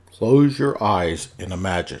Close your eyes and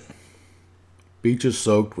imagine. Beaches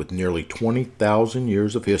soaked with nearly 20,000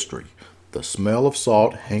 years of history. The smell of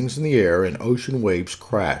salt hangs in the air and ocean waves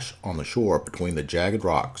crash on the shore between the jagged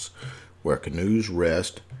rocks where canoes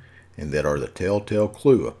rest and that are the telltale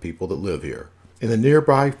clue of people that live here. In the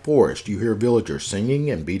nearby forest, you hear villagers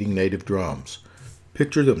singing and beating native drums.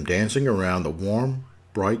 Picture them dancing around the warm,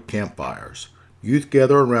 bright campfires. Youth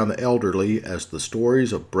gather around the elderly as the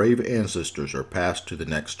stories of brave ancestors are passed to the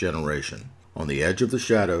next generation. On the edge of the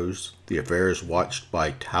shadows, the affair is watched by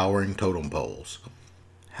towering totem poles.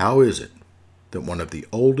 How is it that one of the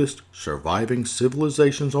oldest surviving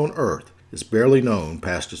civilizations on Earth is barely known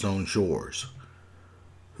past its own shores?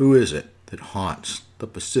 Who is it that haunts the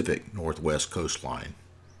Pacific Northwest coastline?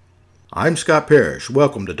 I'm Scott Parrish.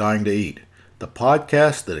 Welcome to Dying to Eat, the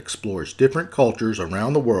podcast that explores different cultures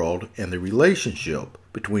around the world and the relationship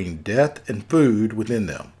between death and food within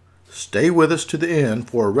them. Stay with us to the end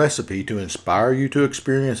for a recipe to inspire you to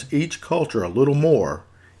experience each culture a little more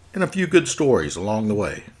and a few good stories along the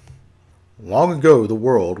way. Long ago, the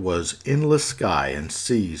world was endless sky and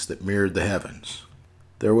seas that mirrored the heavens.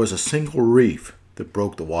 There was a single reef that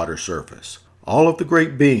broke the water surface. All of the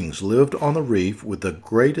great beings lived on the reef, with the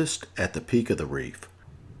greatest at the peak of the reef.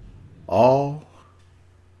 All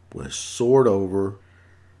was soared over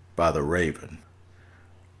by the raven.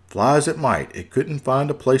 Fly as it might, it couldn't find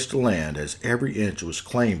a place to land, as every inch was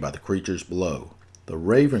claimed by the creatures below. The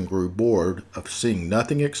raven grew bored of seeing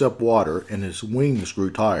nothing except water, and his wings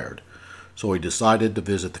grew tired, so he decided to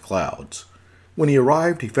visit the clouds. When he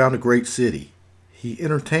arrived, he found a great city. He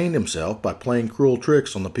entertained himself by playing cruel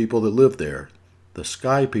tricks on the people that lived there. The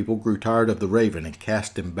sky people grew tired of the raven and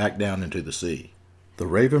cast him back down into the sea. The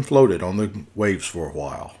raven floated on the waves for a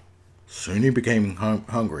while. Soon he became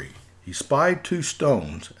hungry. He spied 2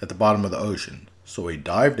 stones at the bottom of the ocean, so he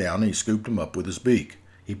dived down and he scooped them up with his beak.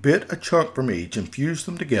 He bit a chunk from each and fused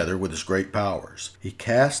them together with his great powers. He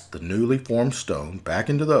cast the newly formed stone back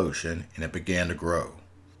into the ocean, and it began to grow.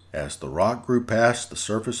 As the rock grew past the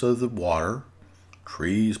surface of the water,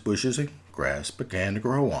 trees, bushes, and grass began to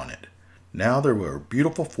grow on it. Now there were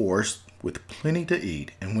beautiful forests with plenty to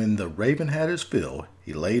eat, and when the raven had his fill,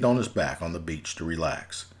 he laid on his back on the beach to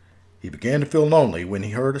relax. He began to feel lonely when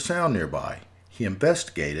he heard a sound nearby. He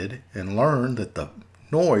investigated and learned that the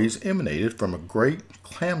noise emanated from a great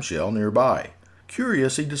clamshell nearby.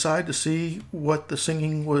 Curious, he decided to see what the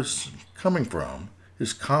singing was coming from.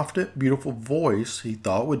 His confident, beautiful voice, he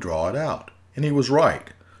thought, would draw it out. And he was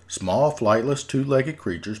right. Small, flightless, 2-legged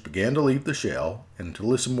creatures began to leave the shell and to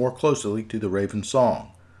listen more closely to the raven's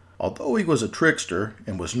song. Although he was a trickster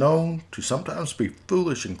and was known to sometimes be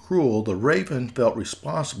foolish and cruel, the raven felt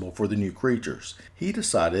responsible for the new creatures. He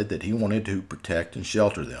decided that he wanted to protect and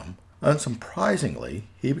shelter them. Unsurprisingly,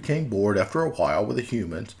 he became bored after a while with the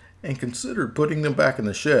humans and considered putting them back in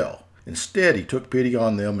the shell. Instead, he took pity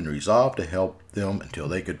on them and resolved to help them until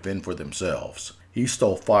they could fend for themselves. He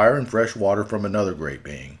stole fire and fresh water from another great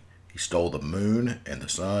being. He stole the moon and the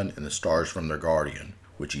sun and the stars from their guardian,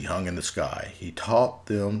 which he hung in the sky. He taught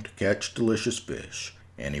them to catch delicious fish,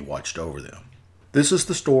 and he watched over them. This is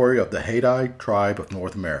the story of the Haida tribe of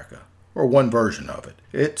North America, or one version of it.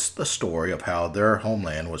 It's the story of how their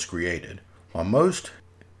homeland was created. While most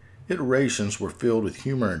iterations were filled with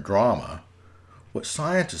humor and drama, what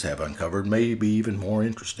scientists have uncovered may be even more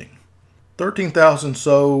interesting. 13,000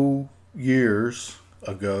 so years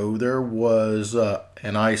ago, there was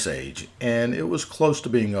an ice age, and it was close to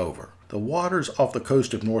being over. The waters off the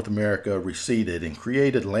coast of North America receded and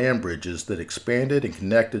created land bridges that expanded and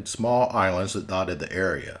connected small islands that dotted the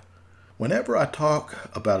area. Whenever I talk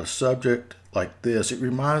about a subject like this, it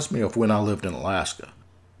reminds me of when I lived in Alaska.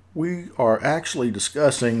 We are actually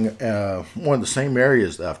discussing one of the same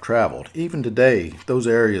areas that I've traveled. Even today, those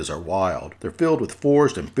areas are wild. They're filled with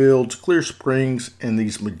forest and fields, clear springs, and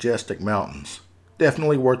these majestic mountains.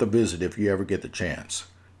 Definitely worth a visit if you ever get the chance.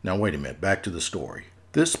 Now wait a minute, back to the story.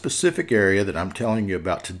 This specific area that I'm telling you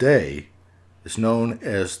about today is known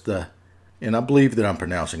as and I believe that I'm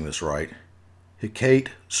pronouncing this right, Hecate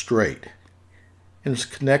Strait. And it's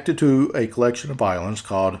connected to a collection of islands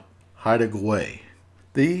called Haida Gwaii.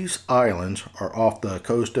 These islands are off the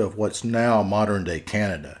coast of what's now modern-day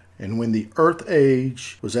Canada. And when the Earth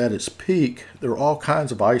Age was at its peak, there were all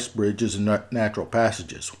kinds of ice bridges and natural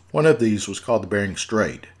passages. One of these was called the Bering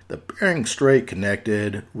Strait. The Bering Strait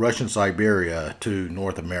connected Russian Siberia to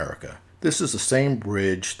North America. This is the same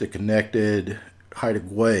bridge that connected Haida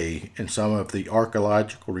Gwaii, and some of the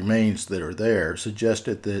archaeological remains that are there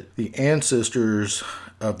suggested that the ancestors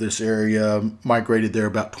of this area migrated there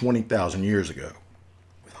about 20,000 years ago.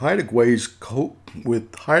 With Haida Gwa's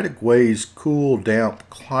cool, damp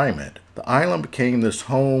climate, the island became this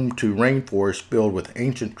home to rainforests filled with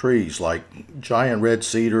ancient trees like giant red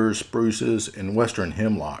cedars, spruces, and western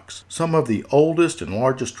hemlocks. Some of the oldest and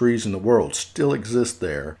largest trees in the world still exist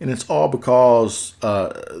there, and it's all because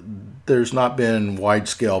there's not been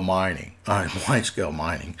wide-scale mining.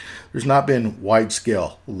 There's not been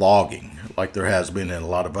wide-scale logging like there has been in a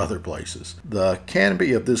lot of other places. The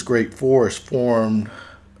canopy of this great forest formed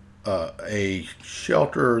a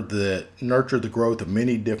shelter that nurtured the growth of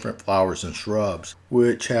many different flowers and shrubs,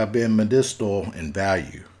 which have been medicinal in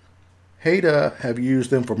value. Haida have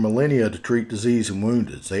used them for millennia to treat disease and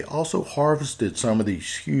wounds. They also harvested some of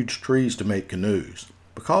these huge trees to make canoes.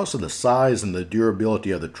 Because of the size and the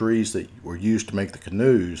durability of the trees that were used to make the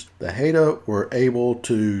canoes, the Haida were able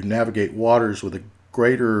to navigate waters with a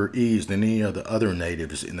greater ease than any of the other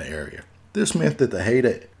natives in the area. This meant that the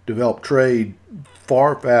Haida developed trade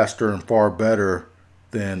far faster and far better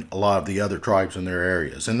than a lot of the other tribes in their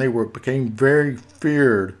areas, and they became very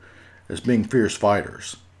feared as being fierce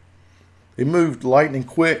fighters. They moved lightning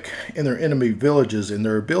quick in their enemy villages, and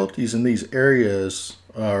their abilities in these areas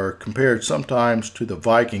are compared sometimes to the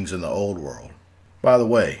Vikings in the Old World. By the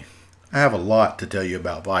way, I have a lot to tell you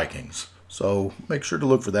about Vikings, so make sure to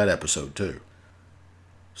look for that episode too.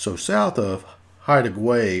 So south of Haida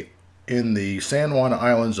Gwa, in the San Juan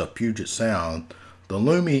Islands of Puget Sound, the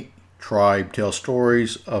Lumi tribe tells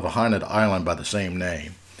stories of a haunted island by the same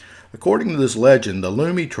name. According to this legend, the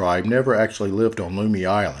Lumi tribe never actually lived on Lumi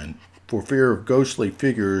Island for fear of ghostly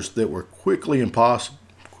figures that were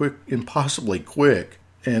impossibly quick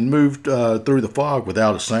and moved through the fog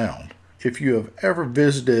without a sound. If you have ever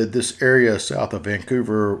visited this area south of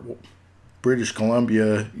Vancouver, British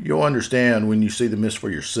Columbia, you'll understand when you see the mist for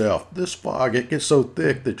yourself. This fog, it gets so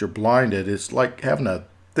thick that you're blinded. It's like having a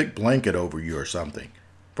thick blanket over you or something.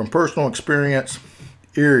 From personal experience,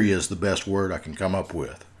 eerie is the best word I can come up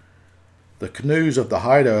with. The canoes of the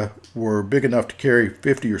Haida were big enough to carry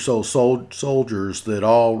 50 or so soldiers that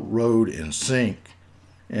all rowed in sync,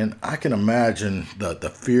 and I can imagine the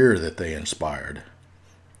fear that they inspired.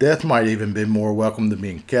 Death might even been more welcome than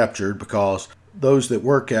being captured, because those that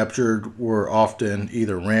were captured were often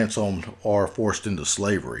either ransomed or forced into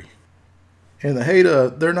slavery. And the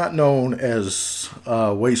Haida, they're not known as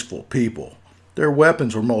wasteful people. Their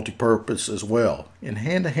weapons were multi-purpose as well. In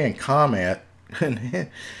hand-to-hand combat,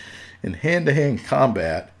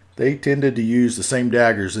 they tended to use the same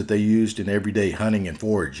daggers that they used in everyday hunting and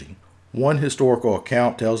foraging. One historical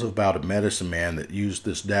account tells about a medicine man that used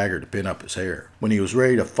this dagger to pin up his hair. When he was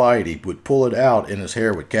ready to fight, he would pull it out and his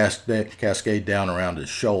hair would cascade down around his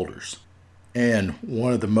shoulders. And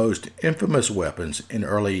one of the most infamous weapons in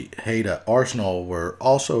early Haida arsenal were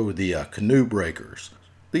also the canoe breakers.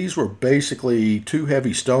 These were basically two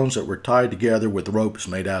heavy stones that were tied together with ropes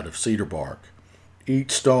made out of cedar bark.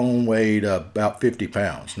 Each stone weighed about 50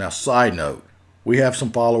 pounds. Now, side note, we have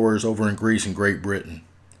some followers over in Greece and Great Britain.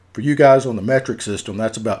 For you guys on the metric system,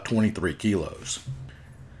 that's about 23 kilos.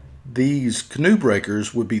 These canoe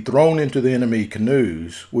breakers would be thrown into the enemy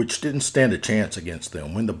canoes, which didn't stand a chance against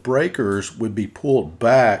them. When the breakers would be pulled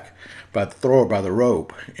back by the thrower by the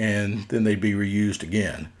rope, and then they'd be reused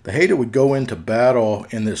again. The Haida would go into battle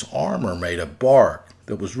in this armor made of bark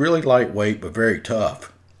that was really lightweight but very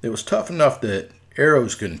tough. It was tough enough that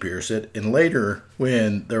arrows couldn't pierce it, and later,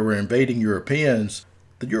 when there were invading Europeans,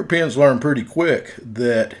 the Europeans learned pretty quick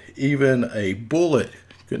that even a bullet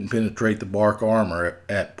couldn't penetrate the bark armor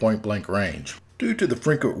at point-blank range. Due to the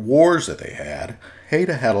frequent wars that they had,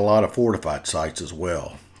 Haida had a lot of fortified sites as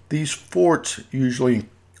well. These forts usually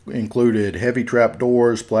included heavy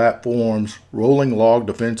trapdoors, platforms, rolling log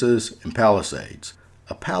defenses, and palisades.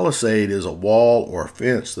 A palisade is a wall or a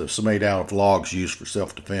fence that's made out of logs used for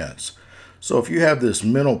self-defense. So if you have this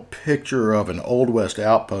mental picture of an Old West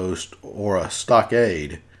outpost or a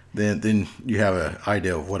stockade, then you have an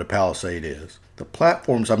idea of what a palisade is. The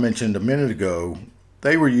platforms I mentioned a minute ago,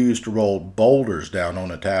 they were used to roll boulders down on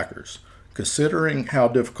attackers. Considering how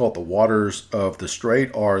difficult the waters of the strait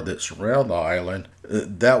are that surround the island,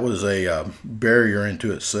 that was a barrier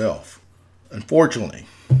into itself. Unfortunately,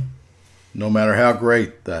 no matter how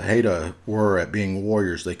great the Haida were at being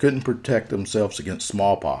warriors, they couldn't protect themselves against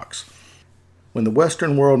smallpox. When the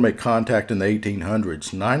Western world made contact in the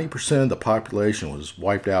 1800s, 90% of the population was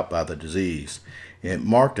wiped out by the disease. It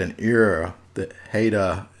marked an era that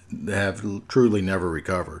Haida have truly never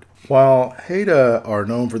recovered. While Haida are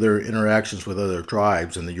known for their interactions with other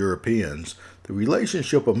tribes and the Europeans, the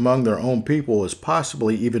relationship among their own people is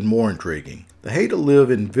possibly even more intriguing. The Haida live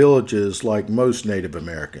in villages like most Native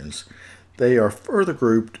Americans. They are further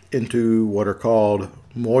grouped into what are called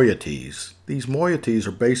moieties. These moieties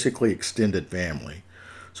are basically extended family.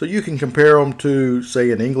 So you can compare them to, say,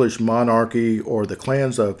 an English monarchy or the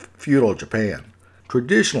clans of feudal Japan.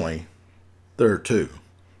 Traditionally, there are two,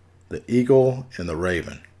 the eagle and the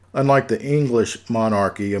raven. Unlike the English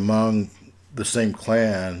monarchy among the same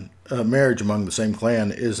clan, marriage among the same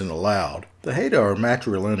clan isn't allowed. The Haida are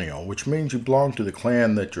matrilineal, which means you belong to the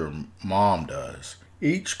clan that your mom does.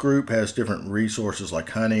 Each group has different resources like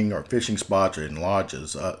hunting or fishing spots and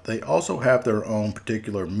lodges. They also have their own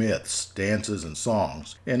particular myths, dances, and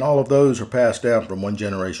songs, and all of those are passed down from one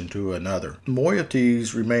generation to another.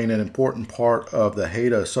 Moieties remain an important part of the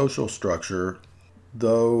Haida social structure,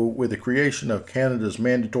 though with the creation of Canada's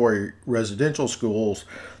mandatory residential schools,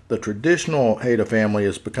 the traditional Haida family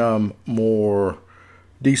has become more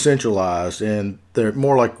decentralized, and they're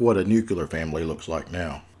more like what a nuclear family looks like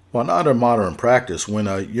now. While not a modern practice, when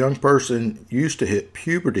a young person used to hit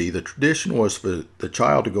puberty, the tradition was for the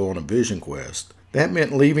child to go on a vision quest. That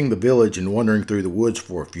meant leaving the village and wandering through the woods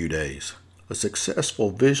for a few days. A successful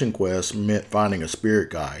vision quest meant finding a spirit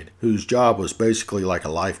guide, whose job was basically like a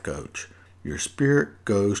life coach. Your spirit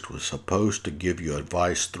ghost was supposed to give you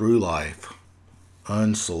advice through life,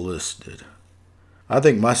 unsolicited. I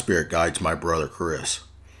think my spirit guide's my brother Chris.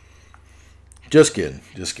 Just kidding.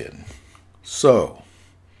 So,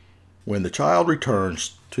 when the child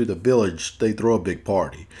returns to the village, they throw a big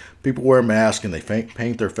party. People wear masks and they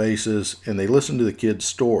paint their faces, and they listen to the kid's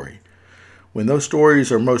story. When those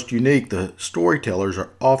stories are most unique, the storytellers are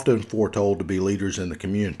often foretold to be leaders in the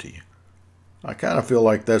community. I kind of feel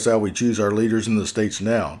like that's how we choose our leaders in the States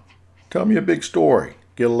now. Tell me a big story.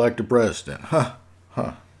 Get elected president. I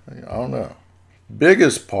don't know.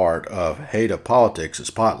 Biggest part of Haida politics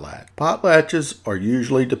is potlatch. Potlatches are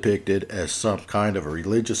usually depicted as some kind of a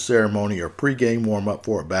religious ceremony or pre-game warm-up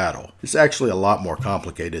for a battle. It's actually a lot more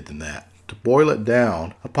complicated than that. To boil it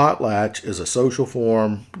down, a potlatch is a social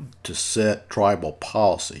forum to set tribal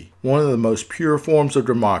policy. One of the most pure forms of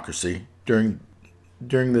democracy. During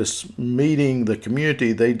this meeting, the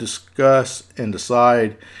community, they discuss and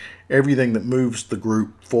decide everything that moves the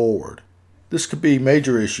group forward. This could be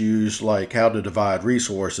major issues like how to divide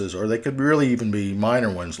resources, or they could really even be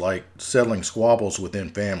minor ones like settling squabbles within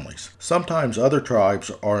families. Sometimes other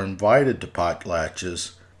tribes are invited to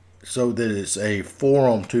potlatches so that it's a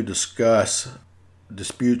forum to discuss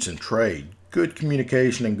disputes and trade. Good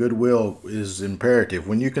communication and goodwill is imperative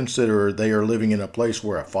when you consider they are living in a place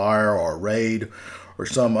where a fire or a raid or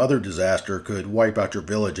some other disaster could wipe out your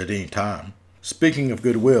village at any time. Speaking of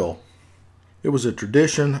goodwill, it was a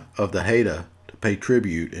tradition of the Haida to pay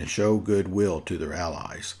tribute and show goodwill to their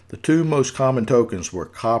allies. The two most common tokens were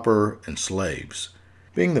copper and slaves.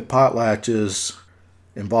 Being that potlatches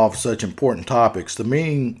involved such important topics, the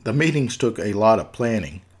meetings took a lot of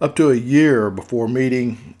planning. Up to a year before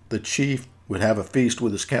meeting, the chief would have a feast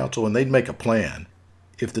with his council and they'd make a plan.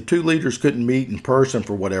 If the two leaders couldn't meet in person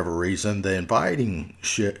for whatever reason, the inviting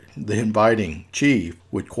chief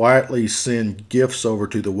would quietly send gifts over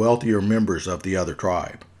to the wealthier members of the other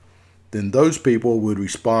tribe. Then those people would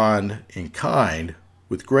respond in kind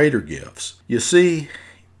with greater gifts. You see,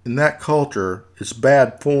 in that culture, it's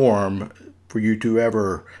bad form for you to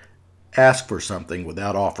ever ask for something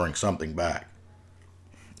without offering something back.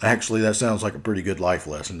 Actually, that sounds like a pretty good life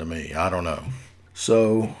lesson to me. I don't know.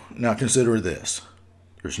 So, now consider this.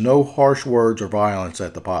 There's no harsh words or violence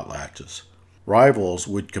at the potlatches. Rivals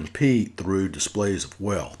would compete through displays of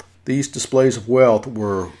wealth. These displays of wealth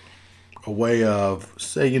were a way of,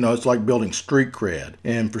 it's like building street cred.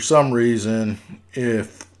 And for some reason,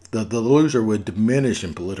 if the loser would diminish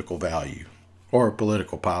in political value, or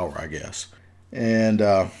political power, I guess. And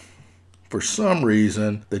for some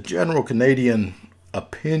reason, the general Canadian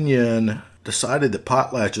opinion decided that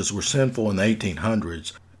potlatches were sinful in the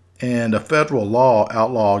 1800s. And a federal law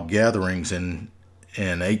outlawed gatherings in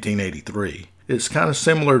 1883. It's kind of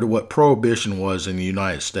similar to what Prohibition was in the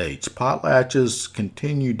United States. Potlatches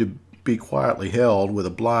continued to be quietly held with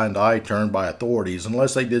a blind eye turned by authorities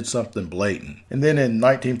unless they did something blatant. And then in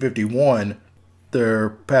 1951, they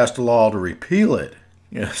passed a law to repeal it.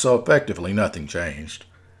 So effectively, nothing changed.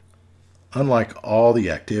 Unlike all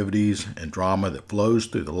the activities and drama that flows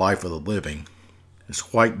through the life of the living, it's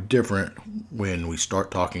quite different when we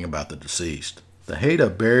start talking about the deceased. The Haida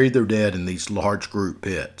buried their dead in these large group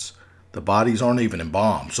pits. The bodies aren't even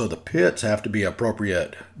embalmed, so the pits have to be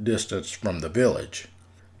appropriate distance from the village.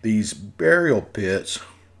 These burial pits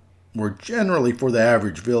were generally for the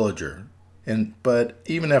average villager, but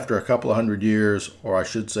even after a couple of hundred years, or I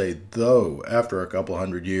should say after a couple of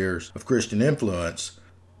hundred years of Christian influence,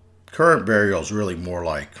 current burial is really more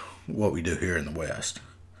like, what we do here in the West.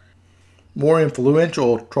 More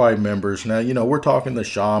influential tribe members, now, we're talking the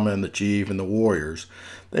shaman, the chief, and the warriors.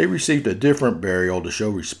 They received a different burial to show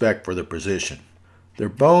respect for their position. Their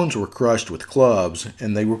bones were crushed with clubs,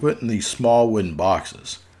 and they were put in these small wooden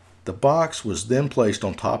boxes. The box was then placed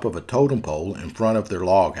on top of a totem pole in front of their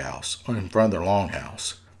longhouse.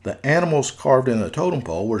 The animals carved in the totem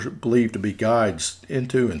pole were believed to be guides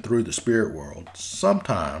into and through the spirit world.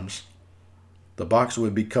 Sometimes the box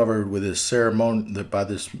would be covered with this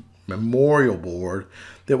memorial board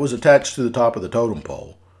that was attached to the top of the totem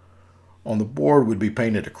pole. On the board would be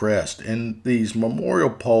painted a crest, and these memorial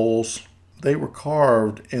poles, they were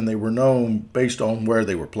carved and they were known based on where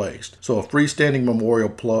they were placed. So a freestanding memorial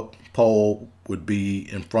pole would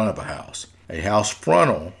be in front of a house. A house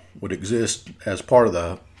frontal would exist as part of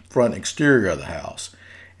the front exterior of the house,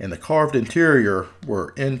 and the carved interior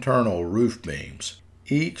were internal roof beams.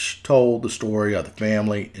 Each told the story of the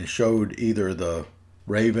family and showed either the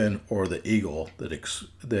raven or the eagle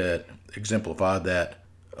that exemplified that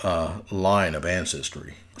line of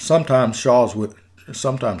ancestry. Sometimes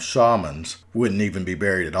shamans wouldn't even be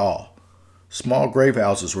buried at all. Small grave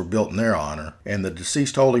houses were built in their honor, and the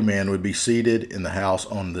deceased holy man would be seated in the house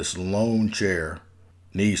on this lone chair,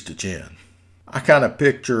 knees to chin. I kind of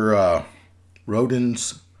picture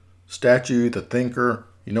Rodin's statue, The Thinker.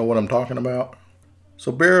 You know what I'm talking about?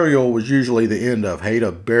 So burial was usually the end of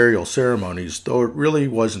Haida burial ceremonies, though it really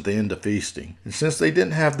wasn't the end of feasting. And since they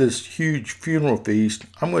didn't have this huge funeral feast,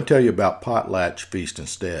 I'm going to tell you about potlatch feast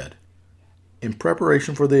instead. In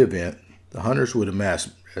preparation for the event, the hunters would amass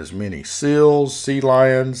as many seals, sea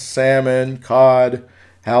lions, salmon, cod,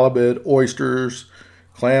 halibut, oysters,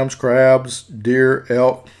 clams, crabs, deer,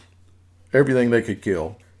 elk, everything they could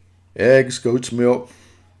kill. Eggs, goat's milk,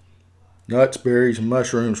 nuts, berries, and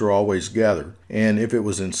mushrooms were always gathered. And if it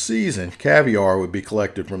was in season, caviar would be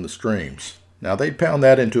collected from the streams. Now they'd pound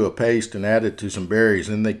that into a paste and add it to some berries,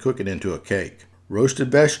 and they'd cook it into a cake. Roasted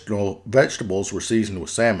vegetables were seasoned with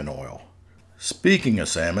salmon oil. Speaking of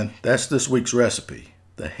salmon, that's this week's recipe.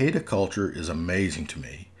 The Haida culture is amazing to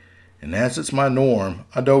me. And as it's my norm,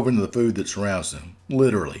 I dove into the food that surrounds them,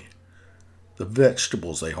 literally. The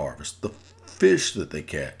vegetables they harvest, the fish that they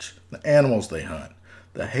catch, the animals they hunt.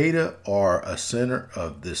 The Haida are a center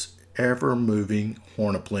of this ever-moving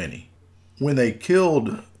horn of plenty. When they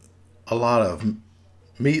killed a lot of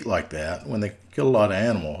meat like that, when they killed a lot of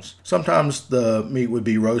animals, sometimes the meat would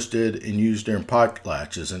be roasted and used during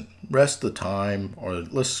potlatches, and rest of the time, or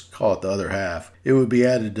let's call it the other half, it would be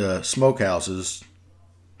added to smokehouses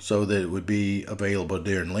so that it would be available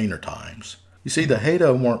during leaner times. You see, the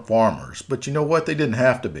Haida weren't farmers, but you know what? They didn't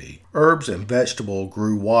have to be. Herbs and vegetables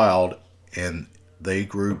grew wild, and they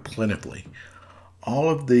grew plentifully. All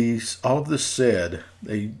of this said,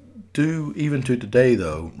 they do, even to today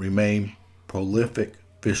though, remain prolific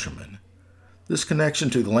fishermen. This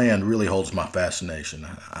connection to the land really holds my fascination.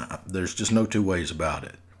 There's just no two ways about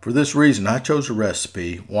it. For this reason, I chose a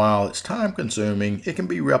recipe. While it's time consuming, it can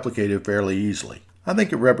be replicated fairly easily. I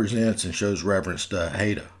think it represents and shows reverence to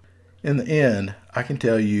Haida. In the end, I can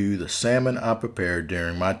tell you the salmon I prepared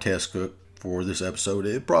during my test cook for this episode,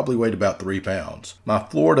 it probably weighed about 3 pounds. My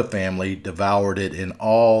Florida family devoured it in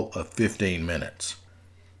all of 15 minutes.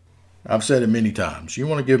 I've said it many times. You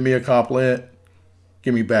want to give me a compliment?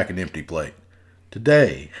 Give me back an empty plate.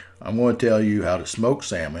 Today, I'm going to tell you how to smoke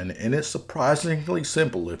salmon, and it's surprisingly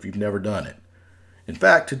simple if you've never done it. In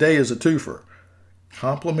fact, today is a twofer.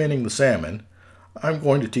 Complementing the salmon, I'm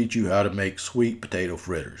going to teach you how to make sweet potato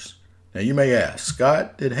fritters. Now you may ask,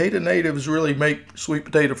 Scott, did Haida natives really make sweet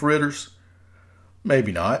potato fritters?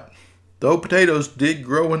 Maybe not, though potatoes did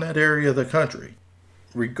grow in that area of the country.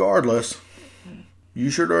 Regardless,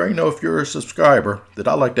 you should already know if you're a subscriber that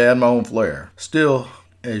I like to add my own flair. Still,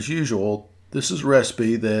 as usual, this is a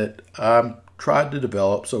recipe that I've tried to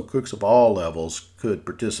develop so cooks of all levels could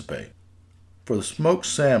participate. For the smoked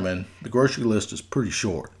salmon, the grocery list is pretty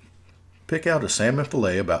short. Pick out a salmon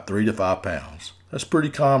fillet about 3 to 5 pounds. That's pretty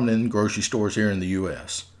common in grocery stores here in the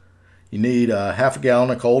U.S. You need half a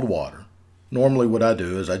gallon of cold water. Normally what I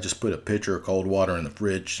do is I just put a pitcher of cold water in the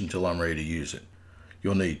fridge until I'm ready to use it.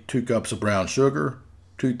 You'll need 2 cups of brown sugar,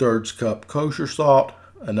 2/3 cup kosher salt,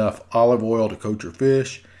 enough olive oil to coat your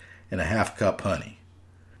fish, and a ½ cup honey.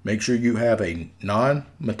 Make sure you have a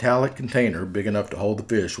non-metallic container big enough to hold the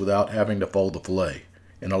fish without having to fold the fillet.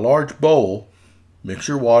 In a large bowl, mix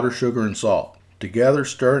your water, sugar, and salt. Together,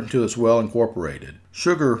 stir it until it's well incorporated.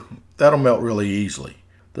 Sugar, that'll melt really easily.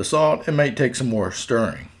 The salt, it may take some more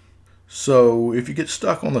stirring. So if you get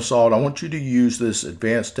stuck on the salt, I want you to use this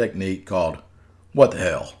advanced technique called, what the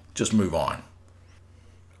hell, just move on.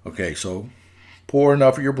 Okay, so Pour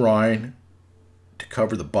enough of your brine to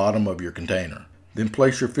cover the bottom of your container. Then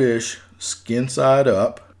place your fish skin side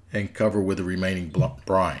up and cover with the remaining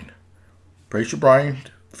brine. Place your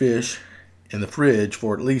brined fish in the fridge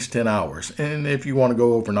for at least 10 hours. And if you want to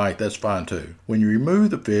go overnight, that's fine too. When you remove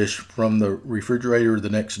the fish from the refrigerator the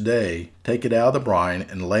next day, take it out of the brine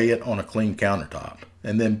and lay it on a clean countertop.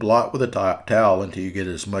 And then blot with a towel until you get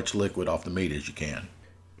as much liquid off the meat as you can.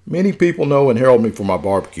 Many people know and herald me for my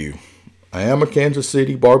barbecue. I am a Kansas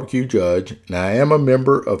City barbecue judge, and I am a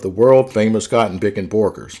member of the world-famous Cotton Pickin'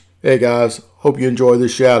 Porkers. Hey guys, hope you enjoy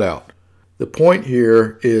this shout out. The point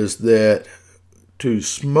here is that to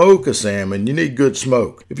smoke a salmon, you need good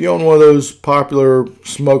smoke. If you own one of those popular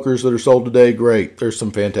smokers that are sold today, great. There's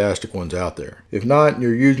some fantastic ones out there. If not, and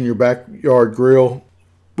you're using your backyard grill,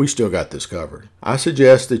 we still got this covered. I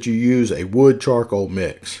suggest that you use a wood charcoal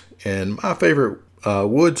mix. And my favorite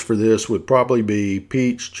woods for this would probably be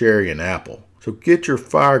peach, cherry, and apple. So get your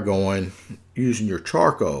fire going using your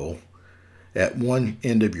charcoal at one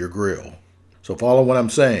end of your grill. So follow what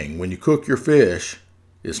I'm saying. When you cook your fish,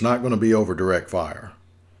 it's not going to be over direct fire.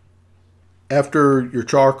 After your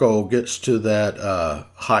charcoal gets to that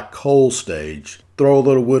hot coal stage, throw a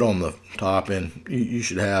little wood on the top, and you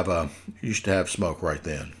should have smoke right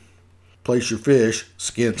then. Place your fish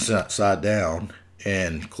skin side down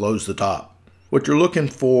and close the top. What you're looking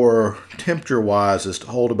for temperature-wise is to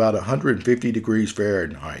hold about 150 degrees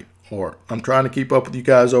Fahrenheit, or I'm trying to keep up with you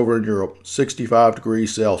guys over in Europe, 65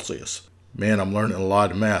 degrees Celsius. Man, I'm learning a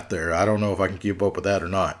lot of math there. I don't know if I can keep up with that or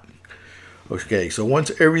not. Okay, so once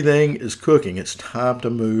everything is cooking, it's time to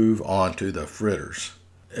move on to the fritters.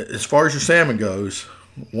 As far as your salmon goes,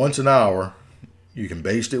 once an hour, you can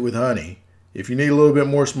baste it with honey. If you need a little bit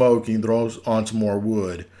more smoke, you can throw on some more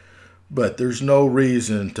wood. But there's no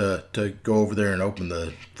reason to go over there and open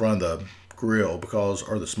the front of the grill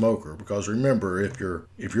or the smoker, because remember, if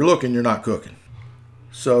you're looking, you're not cooking.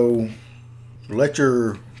 So let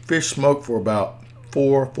your fish smoke for about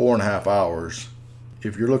 4.5 hours.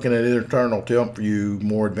 If you're looking at internal temp for you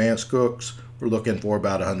more advanced cooks, we're looking for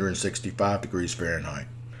about 165 degrees Fahrenheit.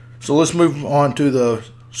 So let's move on to the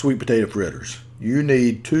sweet potato fritters. You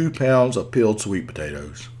need 2 pounds of peeled sweet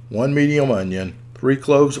potatoes, 1 medium onion, 3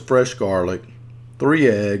 cloves of fresh garlic, 3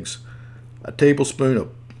 eggs, a tablespoon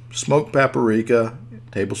of smoked paprika,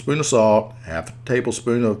 a tablespoon of salt, half a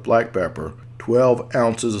tablespoon of black pepper, 12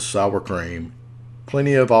 ounces of sour cream,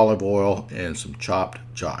 plenty of olive oil, and some chopped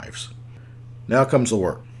chives. Now comes the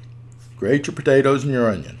work. Grate your potatoes and your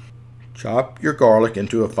onion. Chop your garlic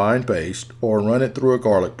into a fine paste or run it through a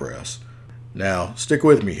garlic press. Now, stick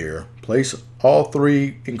with me here. Place all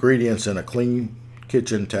 3 ingredients in a clean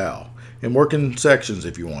kitchen towel and work in sections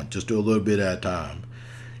if you want. Just do a little bit at a time.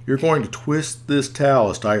 You're going to twist this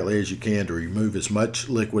towel as tightly as you can to remove as much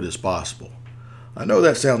liquid as possible. I know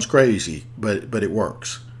that sounds crazy, but it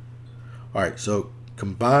works. All right, so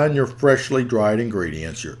combine your freshly dried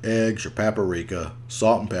ingredients, your eggs, your paprika,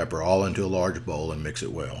 salt and pepper, all into a large bowl and mix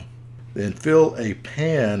it well. Then fill a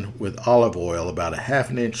pan with olive oil about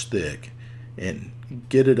 1/2 inch thick and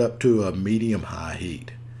get it up to a medium-high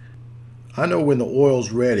heat. I know when the oil's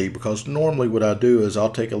ready because normally what I do is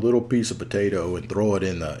I'll take a little piece of potato and throw it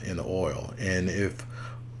in the oil. And if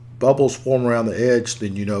bubbles form around the edge,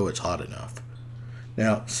 then you know it's hot enough.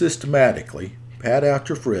 Now, systematically, pat out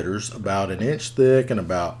your fritters about 1 inch thick and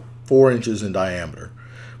about 4 inches in diameter.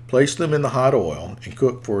 Place them in the hot oil and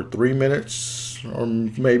cook for 3 minutes or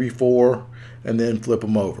maybe 4, and then flip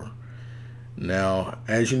them over. Now,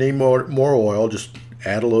 as you need more oil, just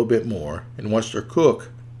add a little bit more. And once they're cooked,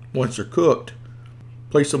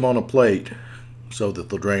 place them on a plate so that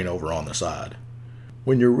they'll drain over on the side.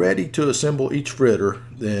 When you're ready to assemble each fritter,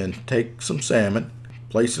 then take some salmon,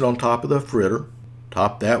 place it on top of the fritter,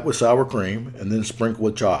 top that with sour cream, and then sprinkle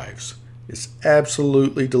with chives. It's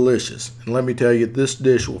absolutely delicious, and let me tell you, this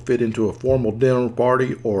dish will fit into a formal dinner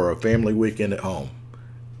party or a family weekend at home.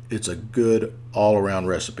 It's a good all-around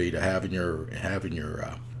recipe to have in your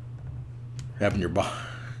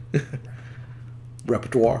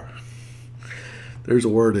repertoire. There's a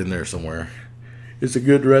word in there somewhere. It's a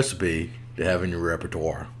good recipe to have in your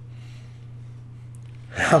repertoire.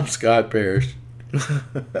 I'm Scott Parrish.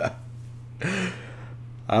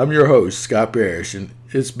 I'm your host, Scott Parrish, and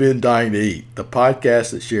it's been Dying to Eat, the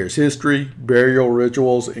podcast that shares history, burial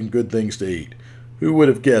rituals, and good things to eat. Who would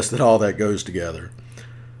have guessed that all that goes together?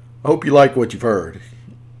 I hope you like what you've heard.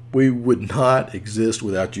 We would not exist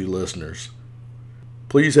without you listeners.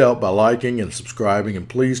 Please help by liking and subscribing, and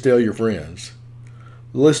please tell your friends.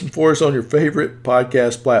 Listen for us on your favorite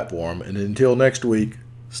podcast platform, and until next week,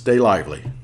 stay lively.